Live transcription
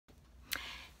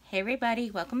Hey everybody,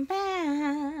 welcome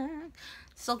back.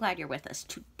 So glad you're with us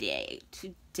today.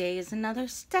 Today is another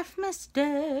STEPHMAS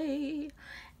day.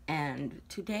 And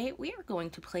today we are going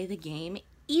to play the game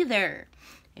Either.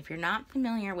 If you're not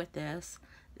familiar with this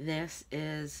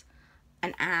is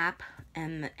an app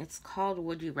and it's called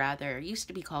Would You Rather. It used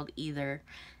to be called Either.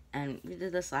 And we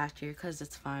did this last year because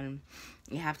it's fun.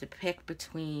 You have to pick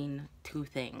between two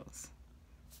things.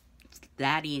 It's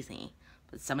that easy.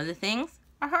 But some of the things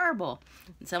are horrible.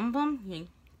 And some of them you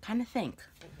kind of think.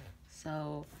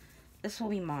 So this will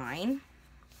be mine.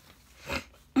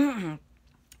 Ooh,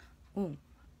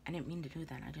 I didn't mean to do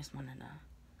that. I just wanted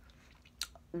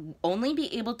to only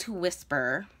be able to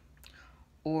whisper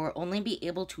or only be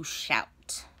able to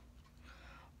shout.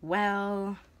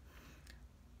 Well,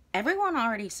 everyone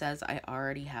already says I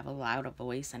already have a loud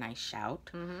voice and I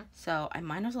shout. So I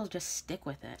might as well just stick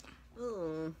with it.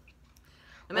 Ooh.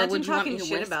 Imagine talking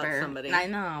shit about somebody. I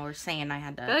know, or saying I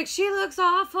had to. Like, she looks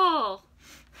awful.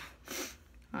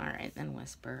 Alright, then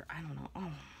whisper. I don't know.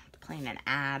 Oh, playing an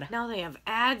ad. Now they have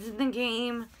ads in the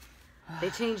game.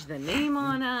 They changed the name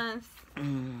on us.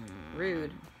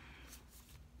 Rude.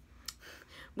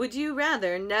 Would you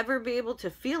rather never be able to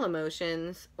feel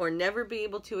emotions or never be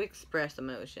able to express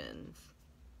emotions?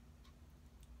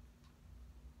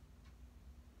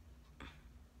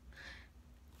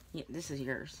 Yeah, this is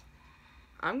yours.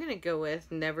 I'm going to go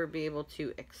with never be able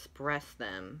to express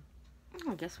them.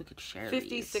 I guess we could share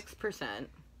 56%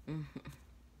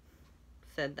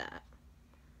 said that.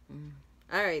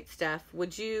 All right, Steph.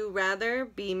 Would you rather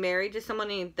be married to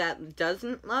somebody that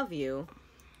doesn't love you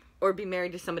or be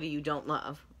married to somebody you don't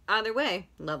love? Either way,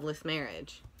 loveless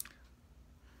marriage.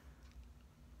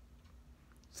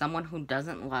 Someone who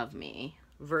doesn't love me.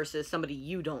 Versus somebody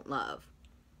you don't love.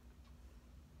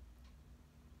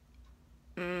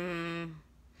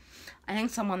 I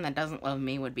think someone that doesn't love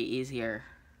me would be easier.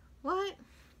 What?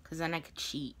 Because then I could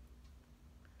cheat.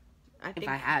 If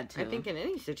I had to. I think in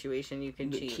any situation you can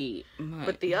cheat. But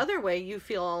But the other way, you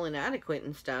feel all inadequate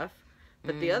and stuff.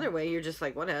 But the other way, you're just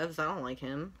like, whatevs, I don't like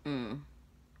him.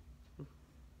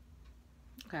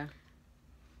 Okay.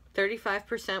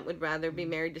 35% would rather be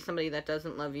married to somebody that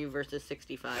doesn't love you versus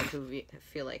 65% who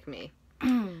feel like me.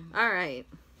 All right.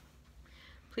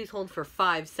 Please hold for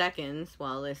 5 seconds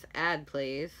while this ad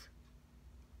plays.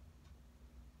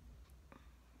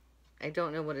 I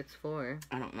don't know what it's for.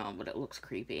 I don't know, but it looks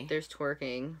creepy. There's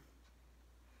twerking.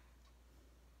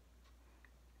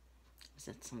 Is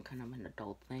it some kind of an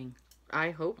adult thing? I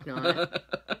hope not.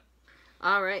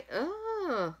 All right.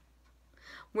 Oh.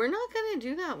 We're not going to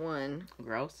do that one.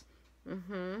 Gross.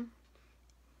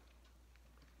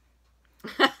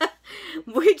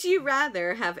 Would you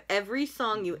rather have every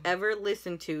song you ever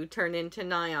listened to turn into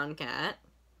Nyan Cat?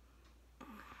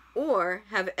 Or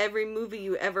have every movie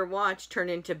you ever watched turn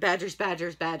into Badgers,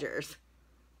 Badgers, Badgers?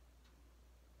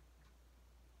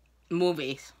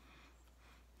 Movies.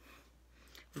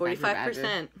 45%.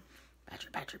 Badger,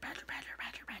 badger, badger, badger,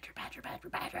 badger, badger, badger, badger,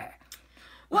 badger.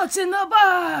 What's in the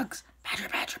box? Badger,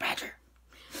 badger, badger.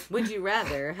 Would you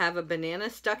rather have a banana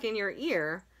stuck in your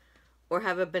ear or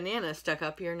have a banana stuck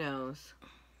up your nose?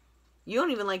 You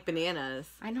don't even like bananas.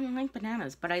 I don't like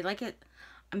bananas, but I like it.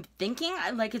 I'm thinking I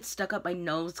like it stuck up my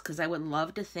nose because I would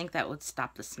love to think that would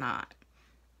stop the snot.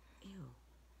 Ew.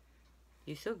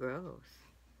 You're so gross.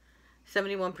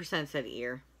 71% said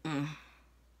ear. Oh,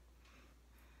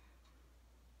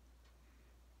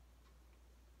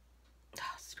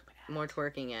 stupid ass. More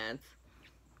twerking ads.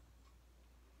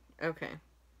 Okay.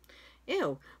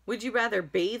 Ew. Would you rather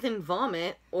bathe in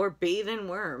vomit or bathe in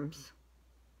worms?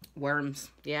 Worms.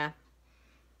 Yeah.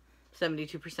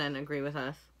 72% agree with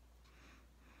us.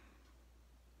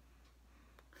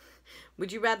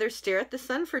 Would you rather stare at the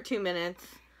sun for 2 minutes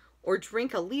or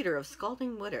drink a liter of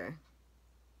scalding water?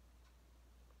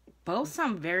 Both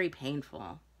sound very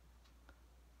painful.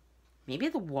 Maybe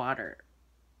the water.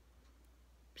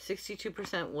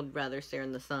 62% would rather stare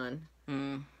in the sun.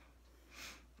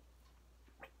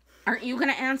 Aren't you going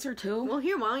to answer too? Well,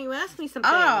 here, why don't you ask me some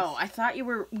Oh, things? I thought we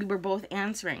were both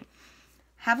answering.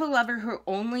 Have a lover who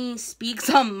only speaks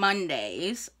on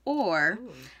Mondays or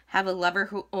have a lover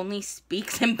who only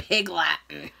speaks in Pig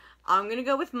Latin. I'm going to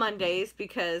go with Mondays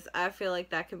because I feel like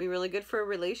that could be really good for a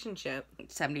relationship.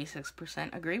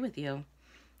 76% agree with you.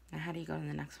 Now, how do you go to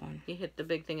the next one? You hit the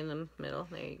big thing in the middle.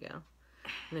 There you go.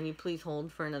 And then you please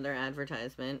hold for another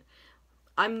advertisement.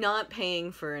 I'm not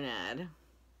paying for an ad.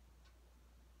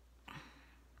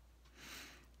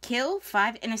 Kill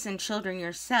 5 innocent children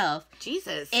yourself.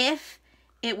 Jesus. If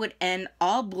it would end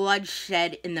all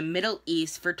bloodshed in the Middle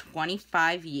East for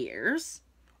 25 years.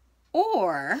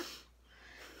 Or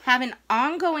Having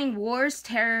ongoing wars,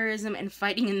 terrorism, and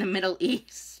fighting in the Middle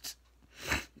East.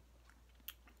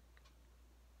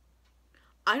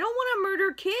 I don't want to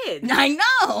murder kids. I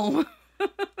know.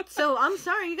 So I'm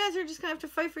sorry, you guys are just gonna have to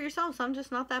fight for yourselves. I'm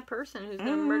just not that person who's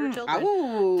gonna murder children.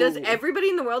 Oh. Does everybody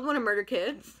in the world want to murder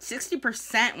kids?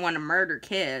 60% want to murder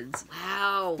kids.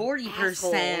 Wow. 40%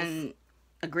 assholes.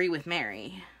 agree with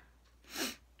Mary.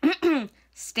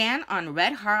 Stand on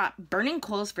red hot burning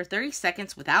coals for 30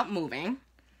 seconds without moving.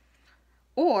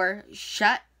 Or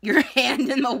shut your hand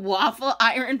in the waffle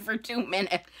iron for 2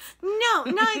 minutes. No,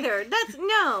 neither. That's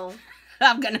no.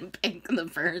 I'm gonna pick the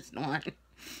first one.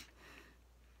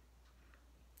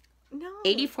 No.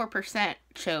 84%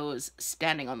 chose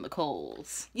standing on the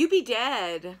coals. You be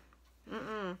dead.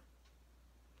 Mm-mm.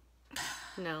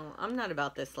 No, I'm not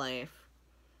about this life.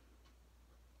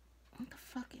 What the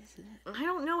fuck is it? I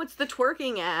don't know. It's the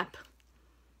twerking app.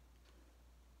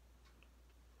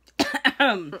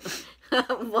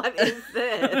 What is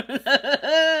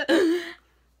this?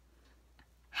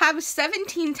 Have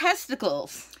 17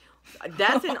 testicles.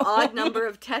 That's an odd number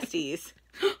of testes.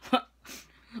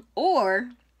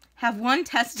 Or have one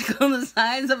testicle the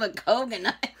size of a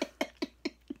coconut.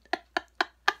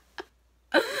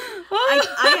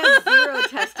 I have 0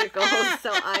 testicles,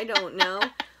 so I don't know.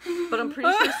 But I'm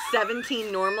pretty sure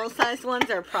 17 normal-sized ones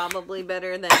are probably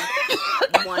better than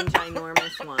one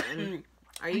ginormous one.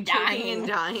 Are you choking and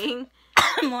dying?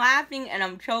 I'm laughing and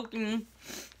I'm choking.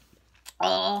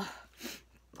 Oh.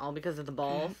 All because of the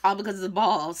balls? All because of the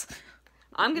balls.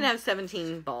 I'm going to have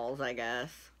 17 balls, I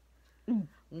guess.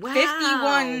 Wow.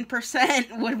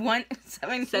 51% would want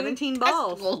 17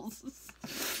 balls. testicles.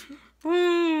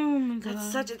 Oh my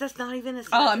God. That's not even a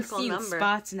Oh, I'm symmetrical seeing number.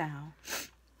 spots now.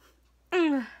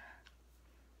 No.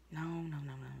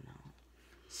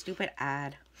 Stupid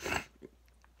ad.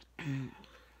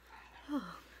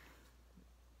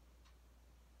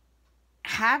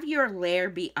 Have your lair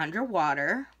be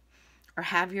underwater or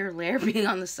have your lair be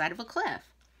on the side of a cliff?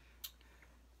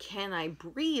 Can I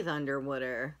breathe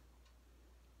underwater?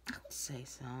 I would say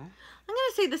so. I'm going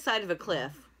to say the side of a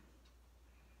cliff.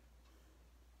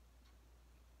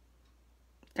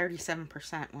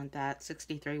 37% want that.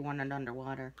 63% wanted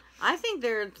underwater. I think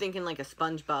they're thinking like a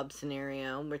SpongeBob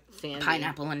scenario with Sandy.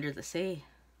 Pineapple under the sea.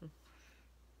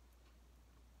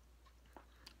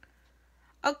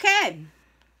 Okay.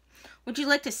 Would you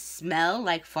like to smell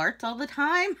like farts all the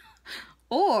time?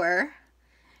 Or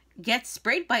get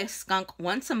sprayed by a skunk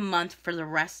once a month for the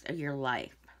rest of your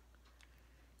life?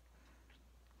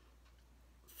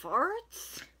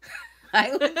 Farts? I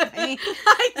would think.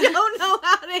 I don't know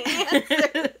how to answer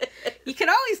this. You could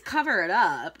always cover it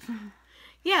up.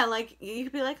 Yeah, like, you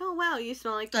could be like, oh, wow, you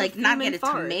smell like Not get a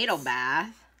farts. tomato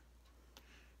bath.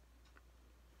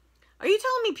 Are you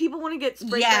telling me people want to get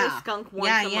sprayed by a skunk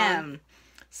once a month?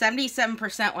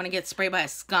 77% want to get sprayed by a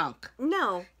skunk.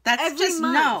 No. That's every just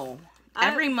month. no.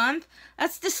 Every month?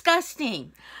 That's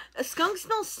disgusting. A skunk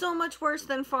smells so much worse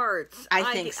than farts.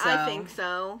 I think so. I think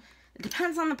so. It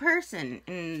depends on the person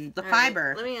and the All fiber.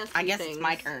 Right, let me ask you I guess things. it's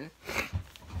my turn.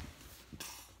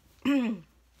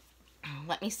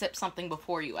 Let me sip something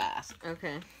before you ask.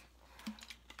 Okay.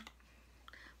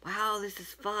 Wow, this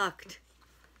is fucked.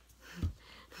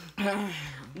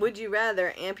 Would you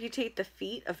rather amputate the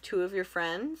feet of 2 of your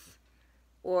friends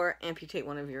or amputate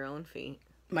one of your own feet?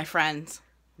 My friends.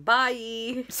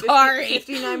 Bye. Sorry.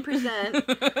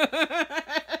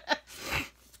 59%.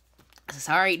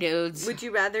 Sorry, dudes. Would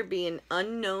you rather be an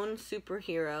unknown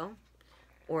superhero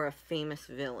or a famous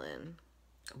villain?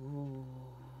 Ooh.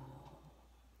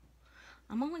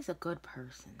 I'm always a good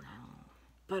person, though.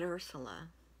 But Ursula.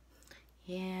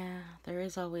 Yeah, there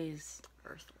is always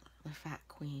Ursula. the fat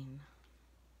queen.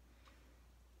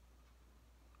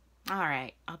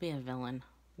 Alright, I'll be a villain.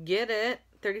 Get it?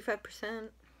 35%.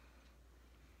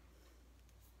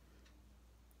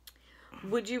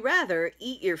 Would you rather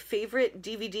eat your favorite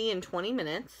DVD in 20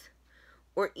 minutes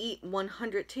or eat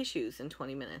 100 tissues in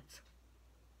 20 minutes?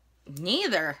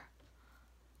 Neither.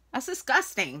 That's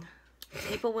disgusting.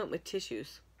 People went with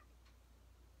tissues.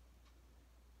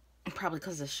 Probably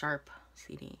because of Sharp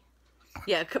CD.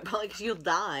 Yeah, probably because you'll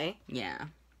die. Yeah.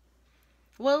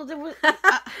 Well, there was...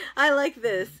 I like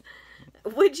this.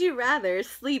 Would you rather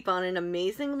sleep on an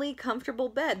amazingly comfortable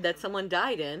bed that someone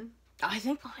died in? I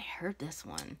think I heard this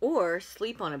one. Or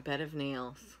sleep on a bed of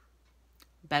nails?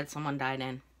 Bed someone died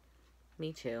in.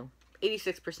 Me too.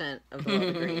 86% of the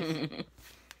world agrees.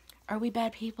 Are we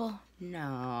bad people?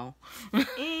 No.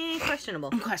 Questionable.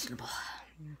 Questionable.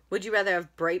 Would you rather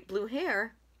have bright blue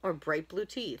hair or bright blue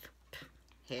teeth?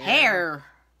 Hair.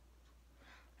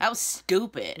 That was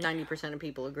stupid. 90% of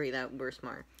people agree that we're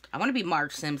smart. I want to be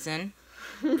Marge Simpson.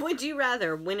 Would you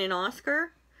rather win an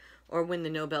Oscar or win the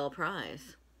Nobel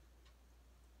Prize?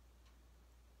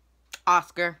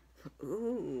 Oscar.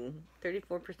 Ooh,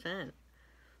 34%.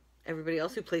 Everybody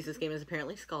else who plays this game is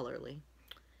apparently scholarly.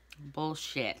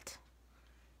 Bullshit.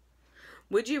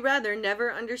 Would you rather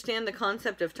never understand the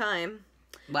concept of time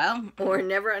Well, or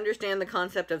never understand the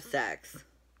concept of sex?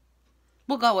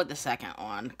 we'll go with the second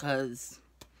one, because,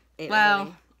 Ain't well...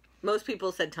 nobody. Most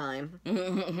people said time.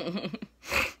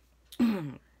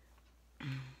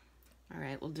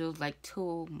 Alright, we'll do like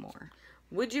 2 more.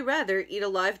 Would you rather eat a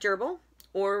live gerbil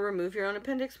or remove your own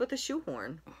appendix with a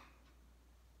shoehorn?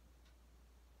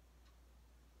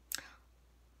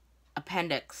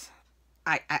 Appendix.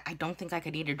 I don't think I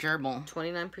could eat a gerbil.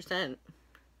 29%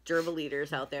 gerbil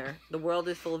eaters out there. The world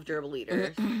is full of gerbil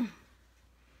eaters.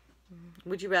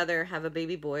 Would you rather have a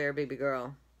baby boy or a baby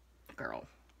girl? Girl.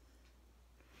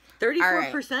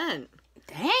 34%.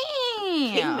 Dang!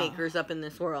 Kingmakers up in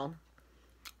this world.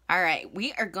 Alright,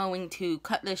 we are going to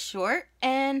cut this short,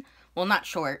 and, well, not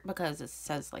short, because it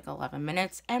says like 11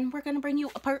 minutes, and we're going to bring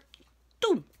you a part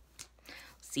 2.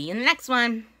 See you in the next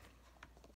one.